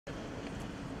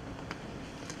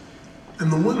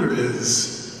And the winner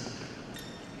is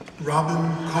Robin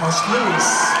Coste Lewis.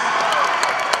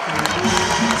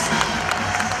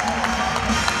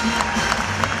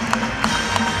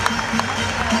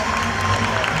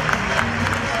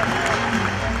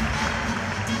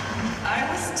 I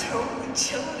was totally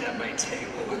chilling at my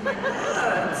table with my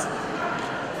buds.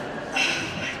 Oh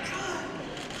my God.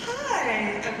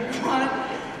 Hi, everyone.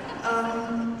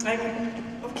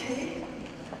 I'm okay.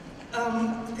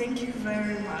 Thank you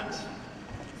very much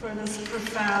for this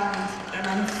profound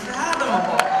and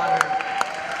unfathomable honor.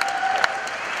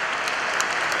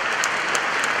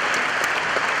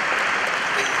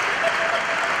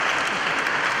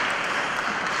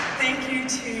 Thank you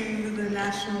to the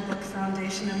National Book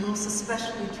Foundation, and most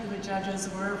especially to the judges,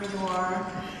 wherever you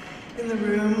are in the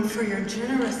room, for your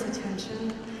generous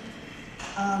attention.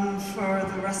 For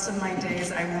the rest of my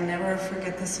days, I will never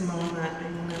forget this moment. I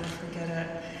will never forget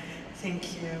it.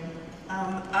 Thank you.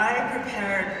 I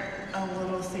prepared a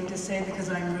little thing to say because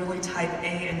I'm really type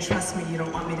A, and trust me, you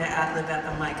don't want me to ad-lib at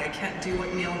the mic. I can't do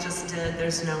what Neil just did.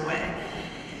 There's no way.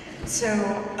 So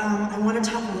I want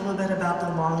to talk a little bit about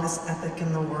the longest epic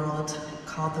in the world,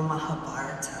 called the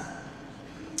Mahabharata.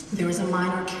 There is a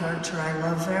minor character I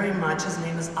love very much. His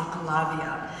name is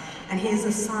Ekalavya, and he is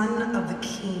the son of the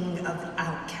king of the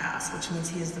outcasts, which means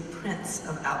he is the prince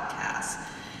of outcasts,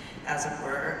 as it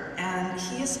were. And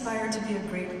he aspired to be a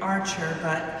great archer,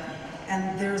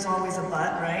 and there's always a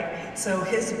but, right? So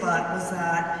his but was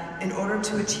that in order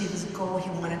to achieve his goal, he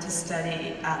wanted to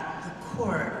study at the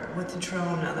court with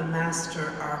Drona, the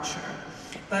master archer.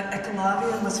 But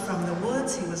Ekalavya was from the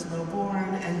woods, he was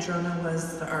low-born, and Drona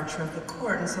was the archer of the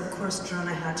court, and so of course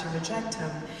Drona had to reject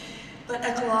him. But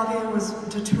Ekalavya was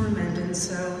determined, and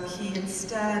so he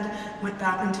instead went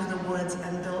back into the woods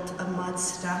and built a mud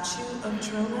statue of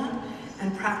Drona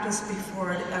and practiced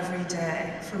before it every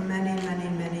day for many, many,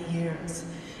 many years.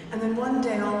 And then one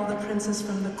day all the princes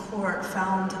from the court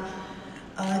found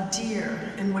a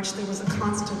deer in which there was a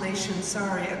constellation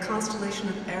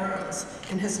of arrows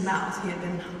in his mouth. He had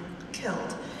been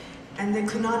killed. And they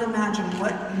could not imagine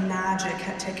what magic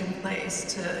had taken place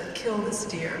to kill this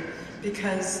deer,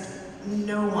 because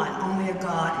no one, only a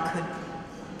god, could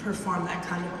perform that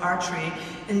kind of archery.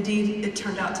 Indeed, it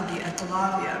turned out to be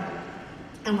Ekalavya.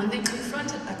 And when they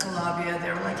confronted Ekalavya,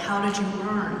 they were like, how did you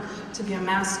learn to be a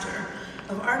master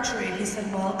of archery? He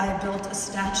said, well, I built a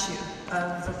statue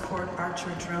of the court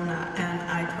archer Drona, and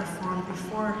I performed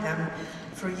before him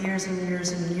for years and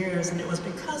years and years, and it was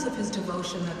because of his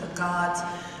devotion that the gods,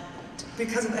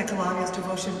 because of Ekalavya's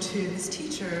devotion to his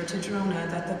teacher, to Drona,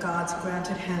 that the gods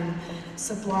granted him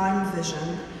sublime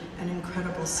vision and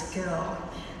incredible skill.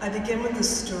 I begin with this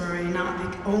story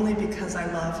only because I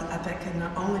love epic, and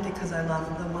not only because I love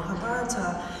the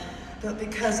Mahabharata, but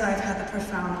because I've had the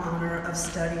profound honor of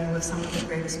studying with some of the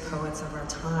greatest poets of our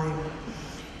time.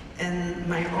 In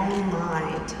my own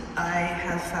mind, I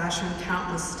have fashioned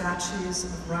countless statues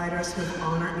of writers who have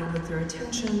honored me with their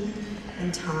attention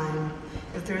and time.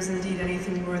 If there is indeed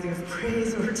anything worthy of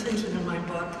praise or attention in my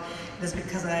book, it is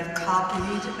because I have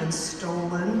copied and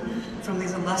stolen from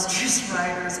these illustrious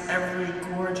writers every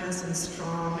gorgeous and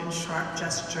strong and sharp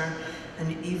gesture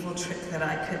and evil trick that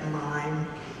I could mime.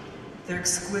 Their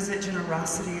exquisite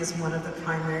generosity is one of the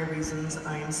primary reasons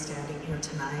I am standing here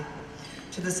tonight.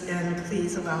 To this end,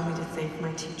 please allow me to thank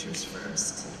my teachers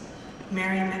first.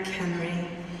 Mary McHenry,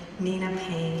 Nina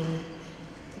Payne,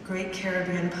 the great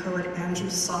Caribbean poet Andrew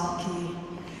Salke,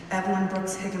 Evelyn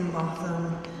Brooks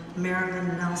Higginbotham, Marilyn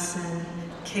Nelson,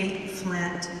 Kate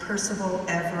Flint, Percival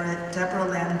Everett, Deborah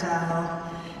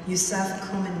Landau, Yusef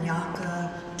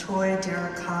Komunyakaa, Toy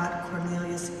Derricotte,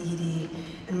 Cornelius Eady,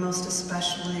 and most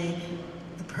especially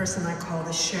the person I call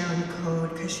the Sharon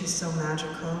Code, because she's so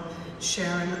magical,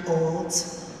 Sharon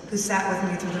Olds, who sat with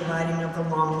me through the writing of the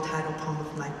long title poem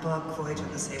of my book, Voyage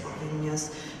of the Sable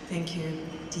Genius. Thank you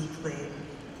deeply.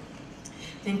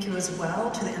 Thank you as well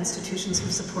to the institutions who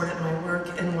supported my work,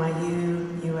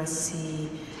 NYU, USC,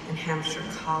 and Hampshire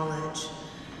College.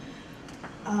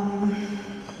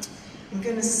 I'm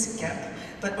going to skip,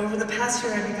 but over the past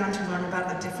year I've begun to learn about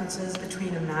the differences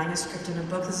between a manuscript and a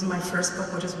book. This is my first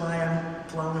book, which is why I'm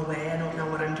blown away. I don't know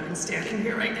what I'm doing standing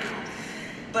here right now.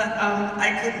 But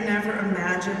I could never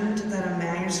imagined that a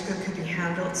manuscript could be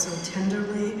handled so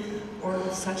tenderly or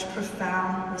with such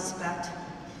profound respect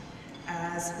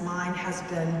as mine has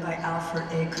been by Alfred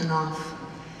A. Knopf.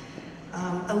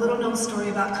 A little known story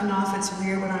about Knopf, it's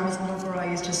weird, when I was a little girl I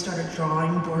used to start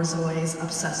drawing borzois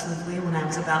obsessively when I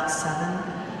was about 7.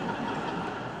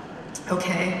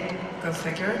 Okay, go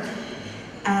figure.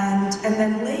 And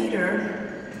then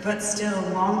later, but still,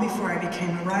 long before I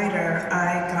became a writer,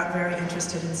 I got very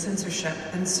interested in censorship.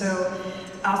 And so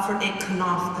Alfred A.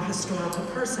 Knopf, the historical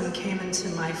person, came into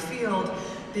my field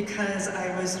because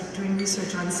I was doing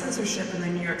research on censorship in the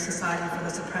New York Society for the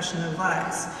Suppression of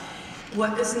Vice.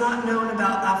 What is not known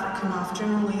about Alfred Knopf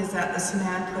generally is that this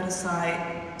man put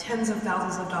aside tens of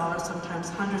thousands of dollars, sometimes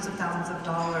hundreds of thousands of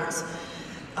dollars,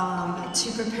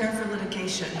 to prepare for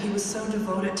litigation. He was so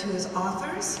devoted to his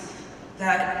authors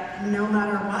that no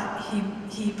matter what,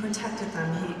 he protected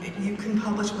them. You can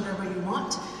publish whatever you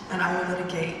want, and I will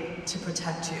litigate to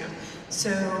protect you.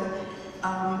 So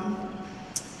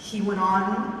he went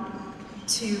on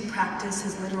to practice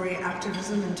his literary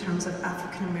activism in terms of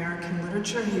African American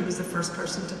literature. He was the first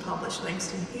person to publish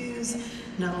Langston Hughes,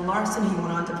 Nella Larson. He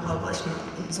went on to publish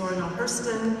Zora Neale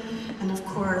Hurston, and of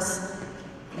course,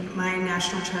 my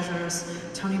national treasures,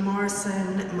 Toni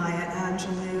Morrison, Maya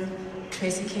Angelou,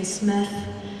 Tracy K. Smith,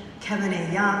 Kevin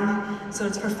A. Young. So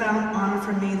it's a profound honor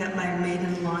for me that my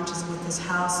maiden launch is with this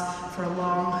house for a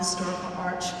long historical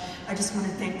arch. I just want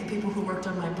to thank the people who worked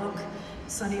on my book,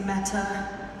 Sunny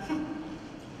Mehta,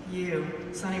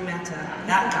 Sunny Mehta,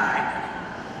 that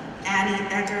guy, Annie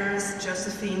Eggers,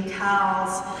 Josephine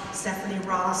Cowles, Stephanie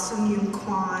Ross, Sung Yoon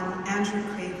Kwan, Andrew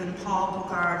Craven, Paul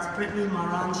Bogards, Brittany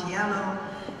Marangiello,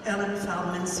 Ellen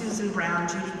Feldman, Susan Brown,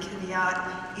 Judy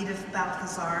Kiviat, Edith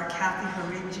Balthazar, Kathy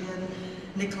Harigian,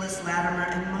 Nicholas Latimer,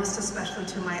 and most especially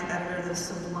to my editor, the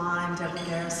sublime Deborah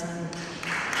Garrison.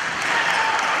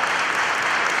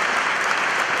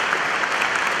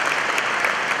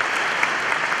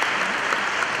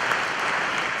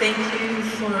 Thank you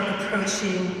for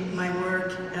approaching my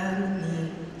work and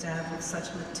me, Deb, with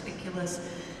such meticulous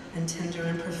and tender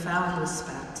and profound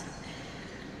respect.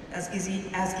 As E.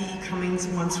 Cummings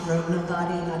once wrote,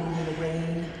 nobody, not even the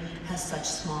rain, has such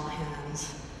small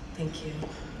hands. Thank you.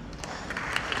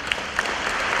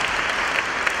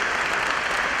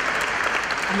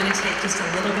 I'm going to take just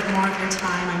a little bit more of your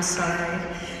time, I'm sorry.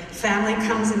 Family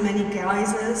comes in many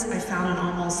guises. I found an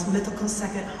almost mythical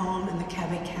second home in the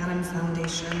Cabot Cannon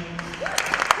Foundation.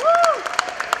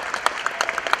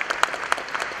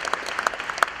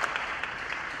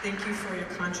 Thank you for your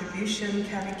contribution,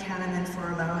 Cabot Cannon, and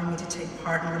for allowing me to take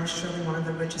part in what is surely one of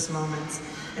the richest moments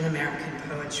in American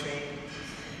poetry.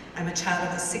 I'm a child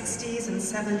of the 60s and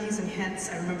 70s, and hence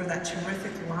I remember that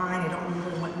terrific line, I don't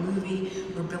remember what movie,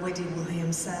 where Billy D.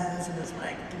 Williams says, and it's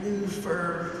like blue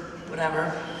for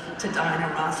whatever, to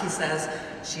Diana Ross, he says,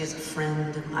 she is a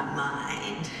friend of my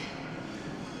mind.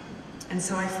 And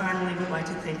so I finally would like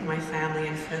to thank my family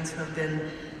and friends who have been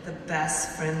the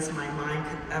best friends my mind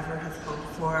could ever have hoped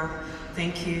for.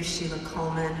 Thank you, Sheila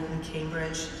Coleman in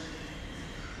Cambridge,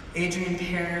 Adrian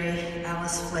Perry,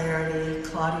 Alice Flaherty,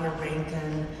 Claudia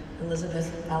Rankin,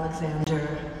 Elizabeth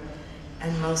Alexander,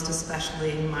 and most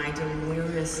especially my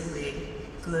deliriously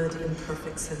good and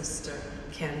perfect sister,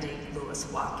 Candy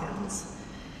Lewis Watkins.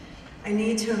 I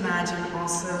need to imagine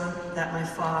also that my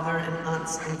father and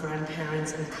aunts and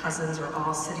grandparents and cousins are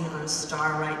all sitting on a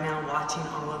star right now watching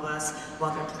all of us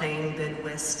while they're playing bid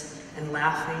whist and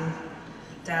laughing.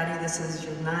 Daddy, this is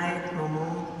your night.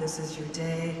 Maman, this is your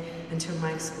day. And to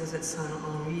my exquisite son,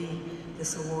 Henri,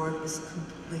 this award is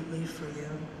completely for you.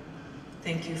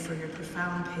 Thank you for your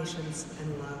profound patience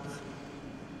and love.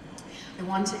 I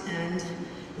want to end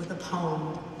with a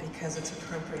poem, because it's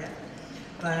appropriate,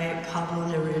 by Pablo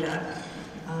Neruda,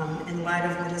 in light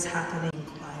of what is happening in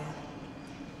quiet.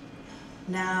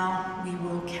 Now we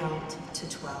will count to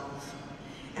 12,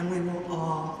 and we will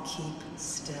all keep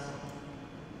still.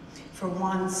 For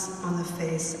once on the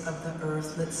face of the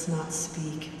earth, let's not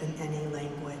speak in any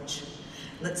language.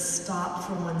 Let's stop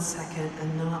for 1 second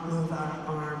and not move our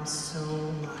arms so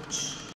much.